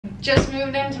Just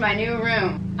moved into my new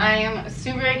room. I am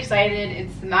super excited.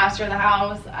 It's the master of the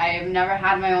house. I've never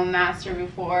had my own master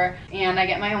before, and I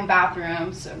get my own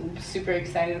bathroom, so I'm super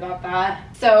excited about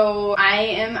that. So I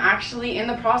am actually in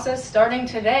the process starting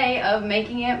today of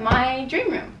making it my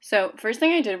dream room. So first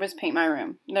thing I did was paint my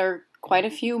room. There are quite a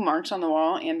few marks on the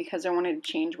wall, and because I wanted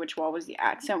to change which wall was the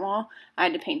accent wall, I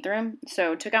had to paint the room.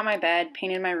 So took out my bed,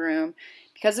 painted my room.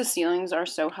 Because the ceilings are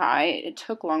so high, it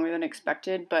took longer than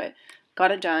expected, but got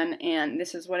it done, and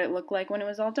this is what it looked like when it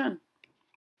was all done.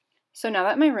 So now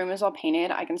that my room is all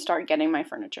painted, I can start getting my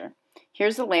furniture.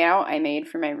 Here's the layout I made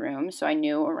for my room, so I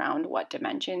knew around what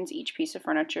dimensions each piece of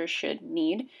furniture should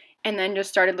need, and then just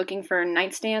started looking for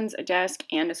nightstands, a desk,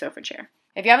 and a sofa chair.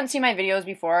 If you haven't seen my videos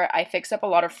before, I fix up a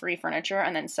lot of free furniture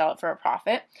and then sell it for a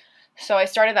profit. So I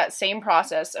started that same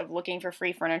process of looking for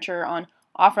free furniture on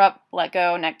OfferUp,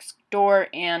 LiQWYD, Nextdoor,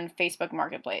 and Facebook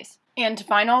Marketplace. And to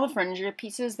find all the furniture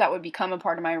pieces that would become a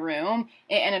part of my room,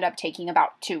 it ended up taking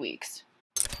about 2 weeks.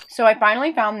 So I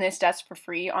finally found this desk for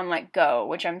free on LiQWYD,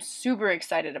 which I'm super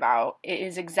excited about. It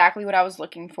is exactly what I was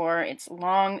looking for. It's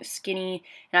long, skinny,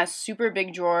 and has super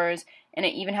big drawers, and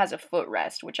it even has a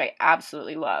footrest, which I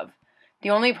absolutely love. The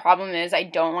only problem is I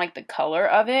don't like the color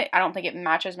of it. I don't think it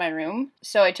matches my room.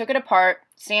 So I took it apart,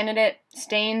 sanded it,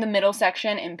 stained the middle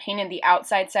section, and painted the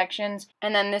outside sections.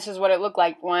 And then this is what it looked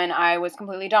like when I was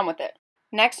completely done with it.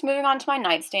 Next, moving on to my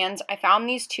nightstands, I found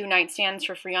these 2 nightstands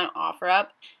for free on OfferUp.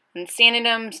 And sanded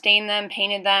them, stained them,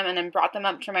 painted them, and then brought them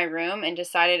up to my room and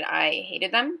decided I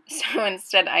hated them. So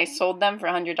instead I sold them for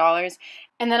 $100.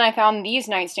 And then I found these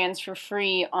nightstands for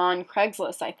free on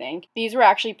Craigslist, I think. These were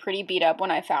actually pretty beat up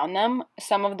when I found them.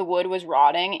 Some of the wood was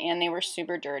rotting and they were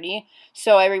super dirty.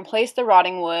 So I replaced the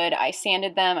rotting wood, I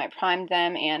sanded them, I primed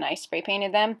them, and I spray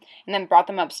painted them, and then brought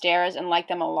them upstairs and liked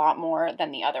them a lot more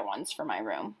than the other ones for my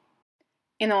room.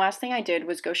 And the last thing I did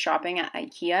was go shopping at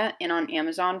IKEA and on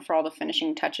Amazon for all the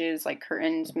finishing touches like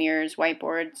curtains, mirrors,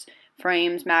 whiteboards,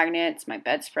 frames, magnets, my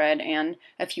bedspread, and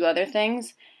a few other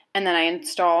things. And then I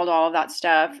installed all of that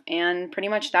stuff, and pretty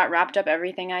much that wrapped up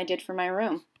everything I did for my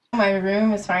room. My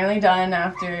room is finally done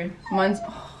after months.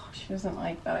 Oh, she doesn't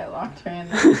like that I locked her in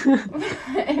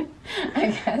there.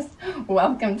 I guess,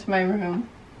 welcome to my room.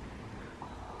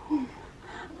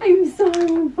 I'm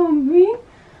sorry, Bumpy.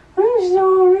 I'm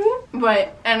sorry.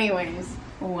 But anyways,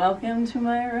 welcome to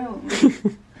my room.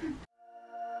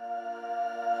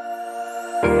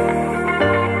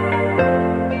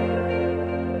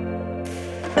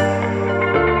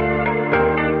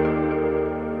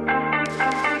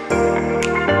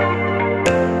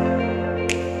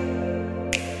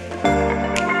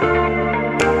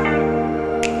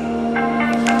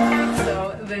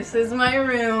 So this is my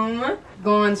room.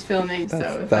 Golan's filming,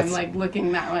 so if I'm like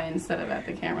looking that way instead of at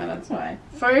the camera, that's why.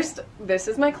 First, this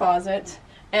is my closet,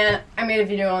 and I made a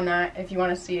video on that. If you want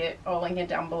to see it, I'll link it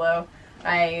down below.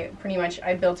 I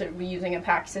built it using a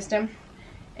pack system,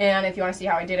 and if you want to see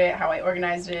how I did it, how I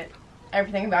organized it,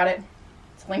 everything about it,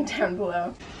 it's linked down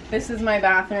below. This is my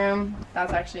bathroom.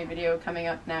 That's actually a video coming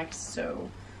up next, so I'm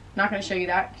not going to show you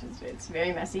that because it's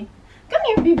very messy. Come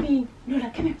here, baby.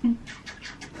 Lola, come here.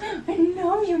 I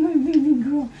know you're my baby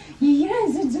girl.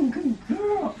 Yes, it's a good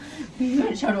girl.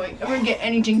 Yes, how do I ever get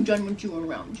anything done with you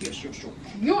around? Yes, you're so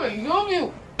cute. I love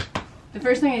you. The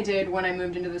first thing I did when I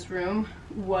moved into this room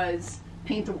was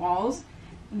paint the walls.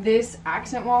 This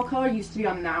accent wall color used to be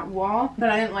on that wall,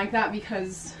 but I didn't like that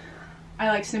because I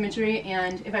like symmetry,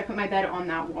 and if I put my bed on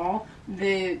that wall,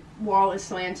 the wall is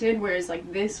slanted, whereas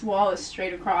like this wall is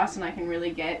straight across, and I can really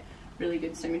get really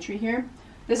good symmetry here.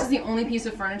 This is the only piece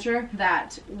of furniture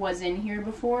that was in here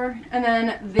before. And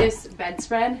then this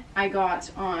bedspread I got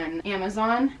on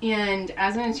Amazon. And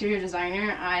as an interior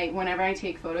designer, whenever I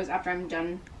take photos after I'm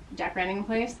done decorating a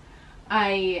place,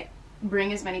 I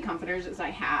bring as many comforters as I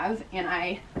have and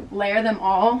I layer them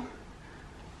all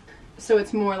so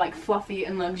it's more like fluffy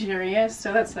and luxurious.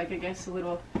 So that's like, I guess, a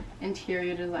little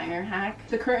interior designer hack.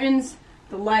 The curtains,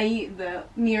 the light, the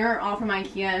mirror, all from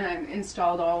IKEA, and I've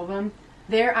installed all of them.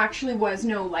 There actually was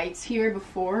no lights here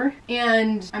before,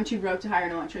 and I'm too broke to hire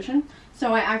an electrician,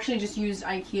 so I actually just used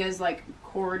IKEA's like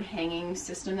cord hanging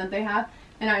system that they have,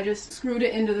 and I just screwed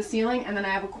it into the ceiling, and then I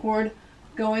have a cord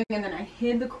going, and then I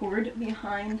hid the cord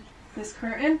behind this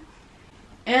curtain,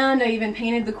 and I even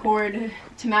painted the cord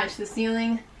to match the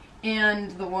ceiling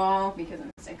and the wall because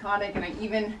I'm psychotic, and I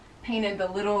even painted the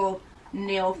little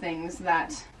nail things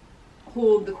that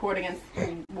hold the cord against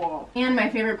the wall. And my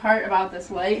favorite part about this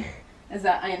light is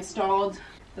that I installed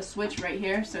the switch right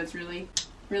here, so it's really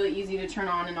easy to turn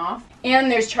on and off.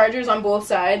 And there's chargers on both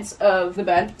sides of the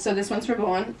bed, so this one's for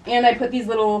Golan. And I put these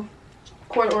little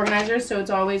cord organizers, so it's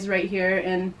always right here,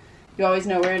 and You always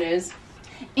know where it is.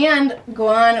 And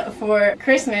Guan for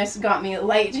Christmas got me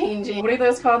light changing. What are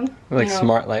those called? Like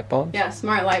smart light bulbs? Yeah,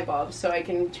 smart light bulbs. So I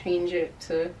can change it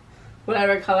to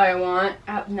whatever color I want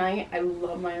at night. I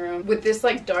love my room. With this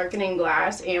like darkening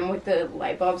glass and with the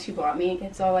light bulbs he bought me,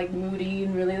 it's all like moody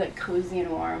and really like cozy and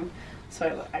warm.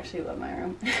 So I actually love my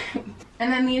room.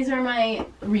 And then these are my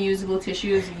reusable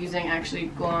tissues using actually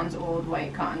Guan's old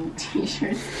white cotton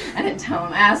t-shirts. I didn't tell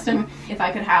him. I asked him if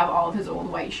I could have all of his old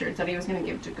white shirts that he was going to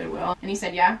give to Goodwill. And he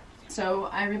said yeah. So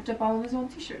I ripped up all of his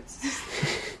old t-shirts.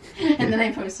 And then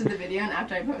I posted the video, and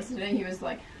after I posted it, he was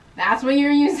like, that's what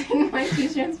you're using my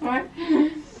t-shirts for?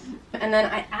 And then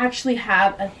I actually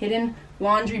have a hidden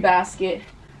laundry basket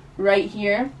right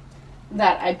here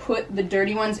that I put the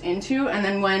dirty ones into, and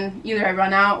then when either I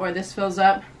run out or this fills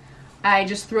up, I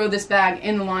just throw this bag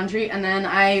in the laundry and then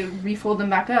I refold them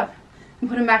back up and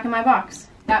put them back in my box.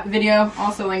 That video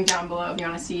also linked down below if you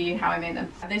want to see how I made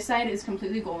them. This side is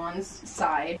completely Golan's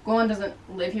side. Golan doesn't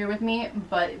live here with me,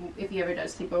 but if he ever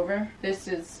does sleep over, this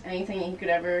is anything he could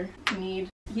ever need.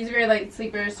 He's a very light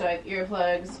sleeper, so I have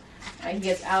earplugs. He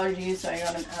gets allergies, so I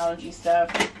got him allergy stuff.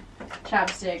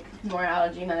 Chapstick, more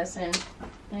allergy medicine.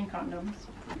 And condoms.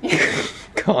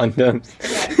 Condoms.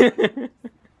 Yeah.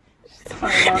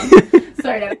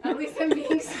 Sorry, Dad. At least I'm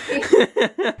being sweet.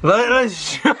 Let us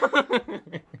show.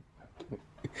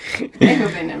 I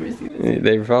hope they never see this.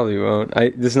 They probably won't.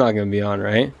 This is not gonna be on,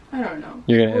 right? I don't know.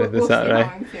 You're gonna edit this out, see right?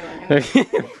 How I'm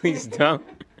feeling. Please don't.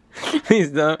 Please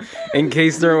don't. In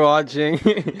case they're watching.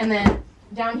 And then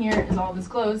down here is all of his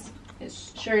clothes.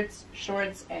 His shirts,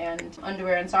 shorts, and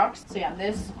underwear and socks. So yeah,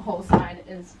 this whole side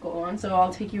is Golan. So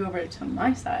I'll take you over to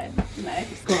my side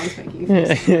next. Golan's making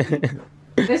face.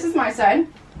 This is my side.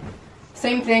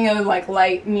 Same thing of like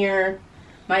light mirror,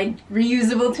 my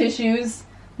reusable tissues,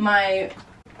 my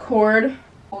cord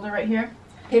holder right here.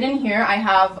 Hidden here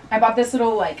I bought this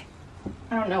little like,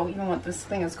 I don't know even what this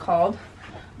thing is called,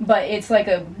 but it's like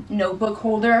a notebook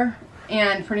holder,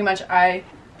 and pretty much I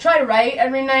try to write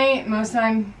every night. Most of the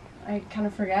time I kind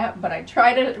of forget, but I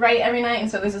try to write every night, and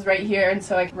so this is right here, and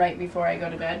so I write before I go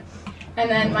to bed. And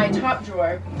then my top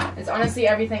drawer is honestly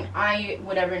everything I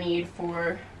would ever need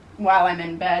for while I'm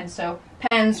in bed. So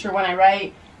pens for when I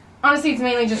write. Honestly, it's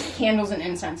mainly just candles and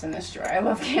incense in this drawer. I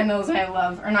love candles, and I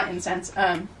love, or not incense,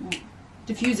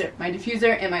 diffuser. My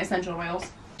diffuser and my essential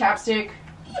oils. Chapstick,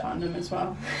 condom as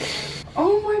well.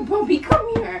 Oh my puppy,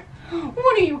 come here.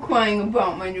 What are you crying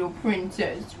about, my little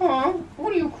princess? Huh?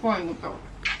 What are you crying about?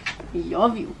 I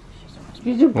love you.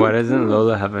 Why doesn't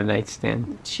Lola have a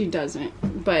nightstand? She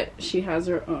doesn't, but she has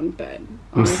her own bed.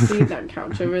 Honestly, that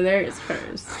couch over there is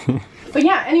hers. But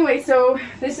yeah, anyway, so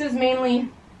this is mainly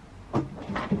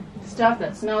stuff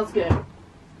that smells good.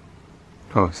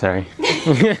 Oh, sorry.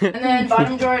 And then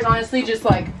bottom drawer is honestly just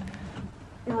like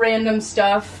random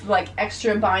stuff, like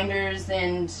extra binders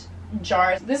and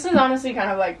jars. This is honestly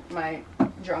kind of like my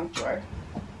junk drawer.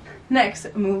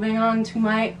 Next, moving on to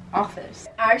my office.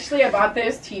 Actually, I bought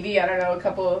this TV, I don't know, a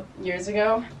couple years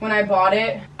ago. When I bought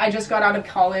it, I just got out of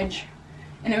college,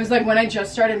 and it was like when I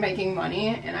just started making money,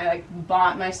 and I like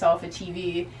bought myself a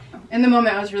TV. In the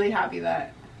moment, I was really happy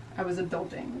that I was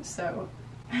adulting, so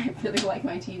I really like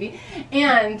my TV.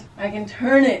 And I can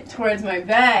turn it towards my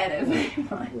bed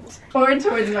if I want, or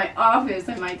towards my office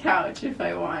and my couch if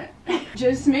I want.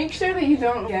 Just make sure that you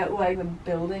don't get like the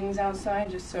buildings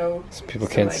outside, just so people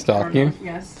can't like, stalk you.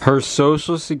 Yes. Her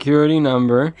social security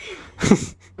number.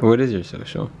 What is your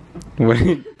social? What,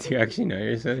 do you actually know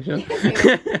your social?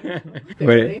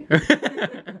 Wait.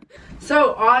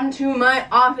 So on to my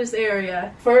office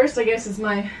area. First, I guess, is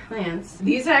my plants.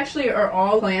 These actually are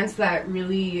all plants that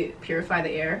really purify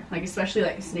the air, like especially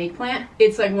like a snake plant.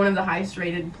 It's like one of the highest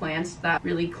rated plants that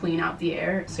really clean out the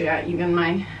air. So yeah, even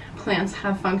my plants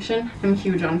have function. I'm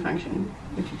huge on function,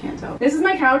 if you can't tell. This is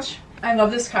my couch. I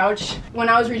love this couch. When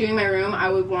I was redoing my room, I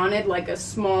wanted like a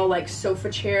small like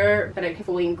sofa chair that I could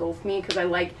fully engulf me, because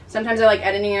sometimes I like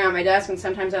editing at my desk and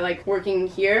sometimes I like working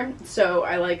here, so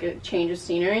I like a change of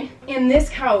scenery. And this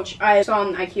couch I saw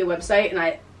on the IKEA website and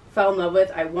I fell in love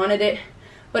with. I wanted it,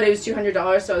 but it was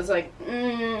 $200, so I was like,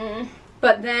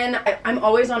 But then I'm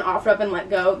always on OfferUp and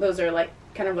LetGo. Those are like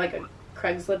kind of like a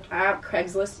Craigslist app.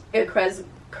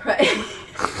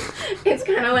 It's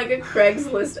kind of like a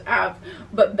Craigslist app,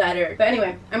 but better. But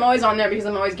anyway, I'm always on there because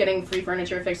I'm always getting free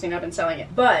furniture, fixing it up, and selling it.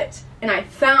 And I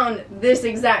found this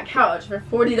exact couch for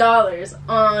 $40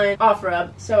 on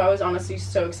OfferUp, so I was honestly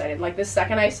so excited. Like, the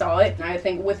second I saw it, and I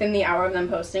think within the hour of them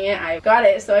posting it, I got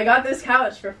it. So I got this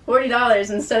couch for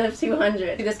 $40 instead of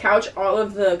 $200. This couch, all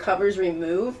of the covers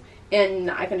remove, and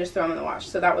I can just throw them in the wash.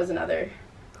 So that was another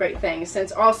great thing,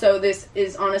 since also this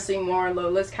is honestly more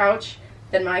Lola's couch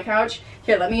than my couch.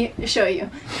 Here, let me show you.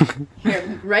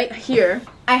 Here, right here,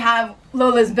 I have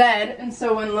Lola's bed, and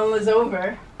so when Lola's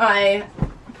over, I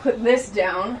put this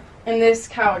down, and this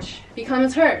couch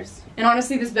becomes hers. And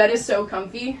honestly, this bed is so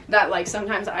comfy that like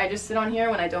sometimes I just sit on here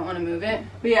when I don't want to move it.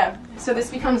 But yeah, so this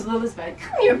becomes Lola's bed.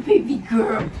 Come here, baby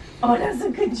girl. Oh, that's a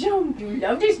good jump. You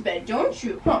love this bed, don't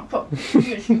you? Huh, huh.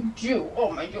 Yes, you do.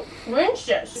 Oh my god,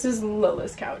 princess. This is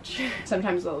Lola's couch.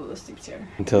 Sometimes Lola sleeps here.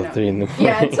 Until 3 in the morning.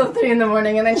 Yeah, until 3 in the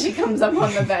morning, and then she comes up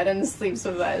on the bed and sleeps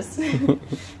with us.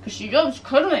 Because she loves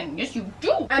cuddling. Yes, you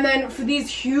do. And then for these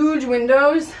huge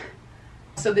windows,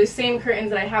 so the same curtains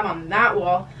that I have on that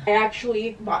wall, I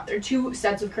actually bought their 2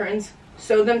 sets of curtains,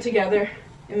 sewed them together,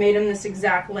 and made them this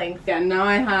exact length. And now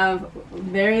I have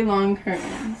very long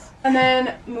curtains. And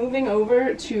then moving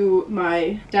over to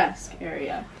my desk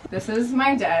area. This is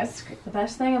my desk. The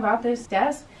best thing about this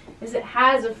desk is it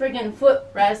has a friggin'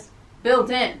 footrest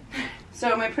built in.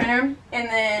 So my printer, and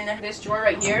then this drawer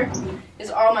right here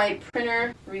is all my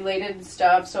printer related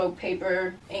stuff. So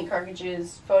paper, ink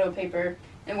cartridges, photo paper,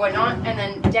 and whatnot. And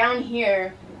then down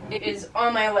here is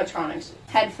all my electronics.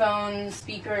 Headphones,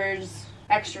 speakers,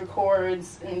 extra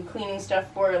cords, and cleaning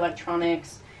stuff for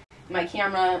electronics. My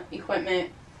camera,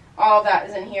 equipment, all that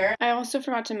is in here. I also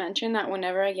forgot to mention that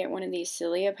whenever I get one of these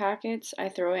Cilia packets, I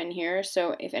throw it in here,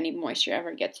 so if any moisture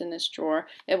ever gets in this drawer,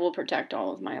 it will protect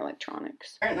all of my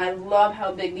electronics. And I love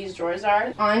how big these drawers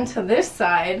are. On to this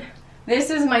side, this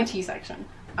is my tea section.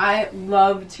 I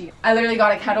love tea. I literally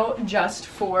got a kettle just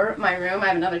for my room. I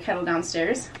have another kettle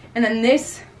downstairs. And then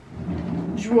this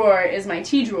drawer is my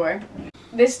tea drawer.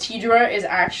 This tea drawer is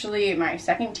actually my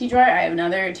second tea drawer. I have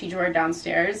another tea drawer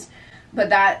downstairs. But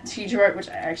that tea drawer, which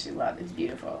I actually love, it's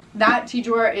beautiful. That tea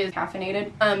drawer is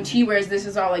caffeinated tea, whereas this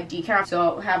is all like decaf. So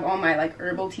I'll have all my like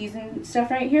herbal teas and stuff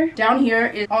right here. Down here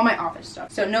is all my office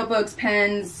stuff. So notebooks,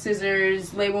 pens,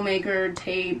 scissors, label maker,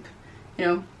 tape, you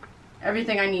know,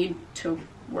 everything I need to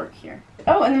work here.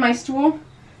 Oh, and then my stool.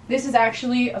 This is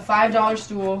actually a $5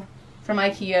 stool from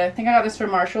IKEA. I think I got this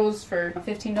from Marshall's for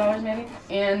 $15 maybe.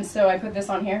 And so I put this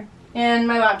on here. And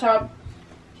my laptop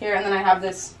here, and then I have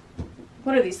this,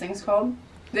 what are these things called?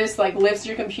 This like lifts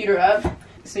your computer up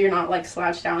so you're not like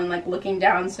slouched down and like looking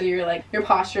down, so you're like your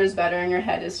posture is better and your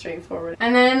head is straight forward.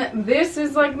 And then this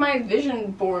is like my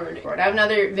vision board. I have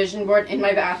another vision board in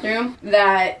my bathroom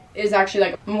that is actually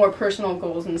like more personal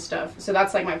goals and stuff. So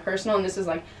that's like my personal, and this is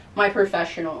like my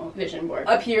professional vision board.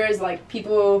 Up here is like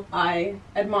people I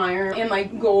admire and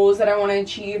like goals that I want to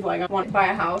achieve, like I want to buy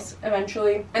a house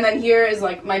eventually. And then here is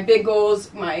like my big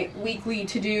goals, my weekly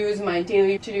to-dos, my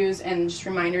daily to-dos, and just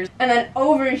reminders. And then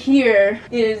over here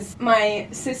is my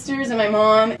sisters and my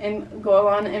mom and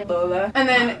Golan and Lola. And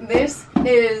then this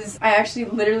is, I actually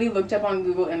literally looked up on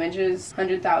Google Images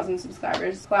 100,000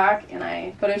 subscribers plaque, and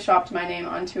I photoshopped my name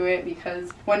onto it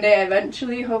because one day I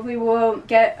eventually hopefully will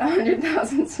get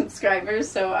 100,000 subscribers,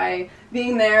 so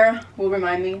being there will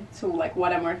remind me to like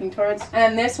what I'm working towards.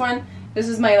 And this one, this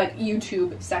is my like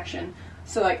YouTube section,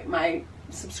 so like my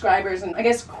subscribers and I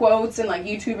guess quotes and like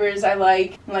YouTubers I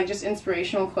like, and like just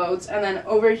inspirational quotes. And then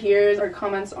over here are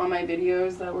comments on my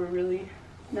videos that were really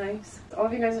nice. All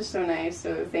of you guys are so nice,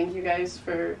 so thank you guys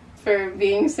for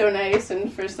being so nice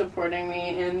and for supporting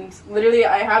me. And literally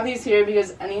I have these here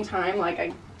because anytime like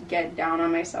I get down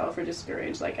on myself or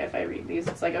discouraged, like if I read these,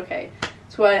 it's like, okay,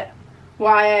 it's why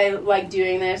I like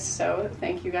doing this, so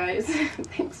thank you guys.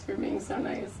 Thanks for being so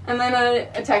nice. And then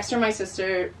a text from my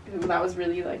sister that was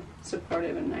really like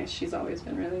supportive and nice. She's always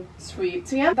been really sweet.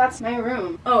 So yeah, that's my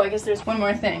room. Oh, I guess there's one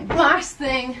more thing. Last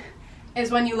thing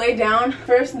is when you lay down,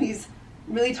 first these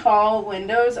really tall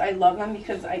windows, I love them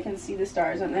because I can see the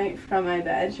stars at night from my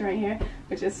bed right here,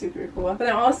 which is super cool. But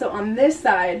then also on this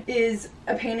side is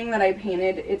a painting that I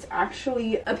painted. It's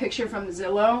actually a picture from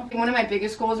Zillow. One of my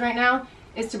biggest goals right now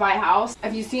is to buy a house.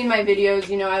 If you've seen my videos,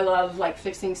 you know I love like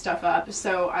fixing stuff up,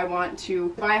 so I want to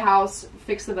buy a house,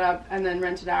 fix it up, and then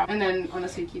rent it out, and then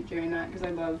honestly keep doing that because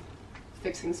I love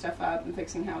fixing stuff up and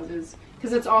fixing houses,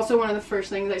 because it's also one of the first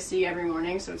things I see every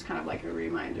morning, so it's kind of like a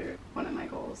reminder, one of my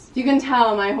goals. You can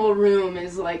tell my whole room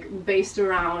is like based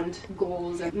around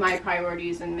goals and my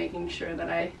priorities and making sure that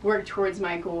I work towards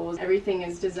my goals. Everything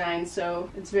is designed so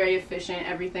it's very efficient.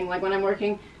 Everything, like when I'm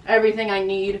working, everything I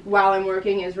need while I'm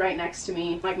working is right next to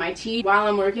me. Like my tea, while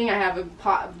I'm working I have a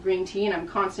pot of green tea and I'm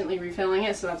constantly refilling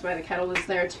it, so that's why the kettle is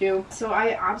there too. So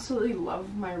I absolutely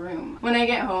love my room. When I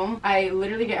get home, I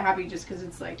literally get happy just because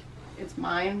it's like, it's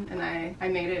mine, and I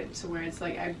made it to where it's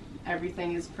like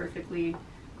everything is perfectly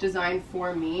designed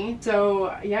for me.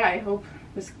 So yeah, I hope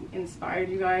this inspired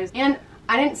you guys. And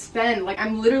I didn't spend, like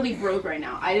I'm literally broke right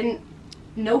now. I didn't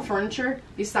no furniture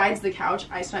besides the couch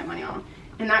I spent money on.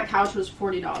 And that couch was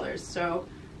 $40. So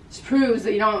this proves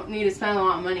that you don't need to spend a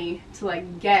lot of money to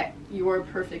like get your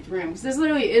perfect room. Because this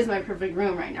literally is my perfect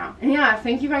room right now. And yeah,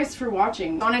 thank you guys for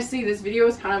watching. Honestly, this video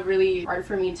is kind of really hard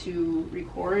for me to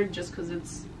record just because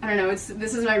it's, I don't know, this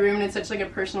is my room and it's such like a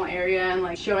personal area, and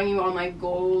like showing you all my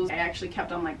goals, I actually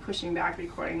kept on like pushing back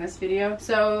recording this video.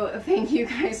 So thank you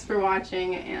guys for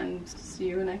watching and see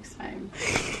you next time.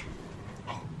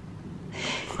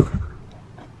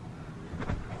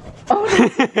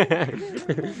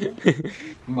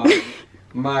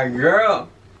 my girl.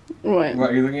 What?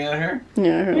 What, are you looking at her?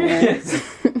 Yeah, her legs.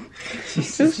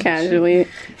 Just casually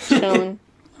chilling.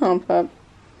 Hump up.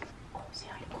 See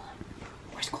how you're going.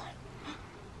 Where's going?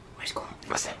 Where's going?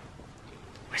 What's that?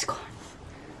 Where's going?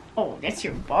 Oh, that's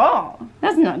your ball.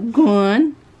 That's not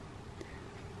going.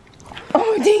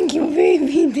 Oh, thank you,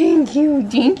 baby. Thank you.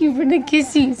 Thank you for the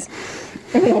kisses.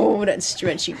 Oh, that's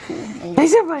stretchy cool.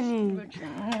 Nice bunny.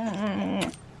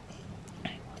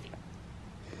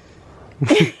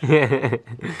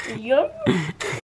 Yup.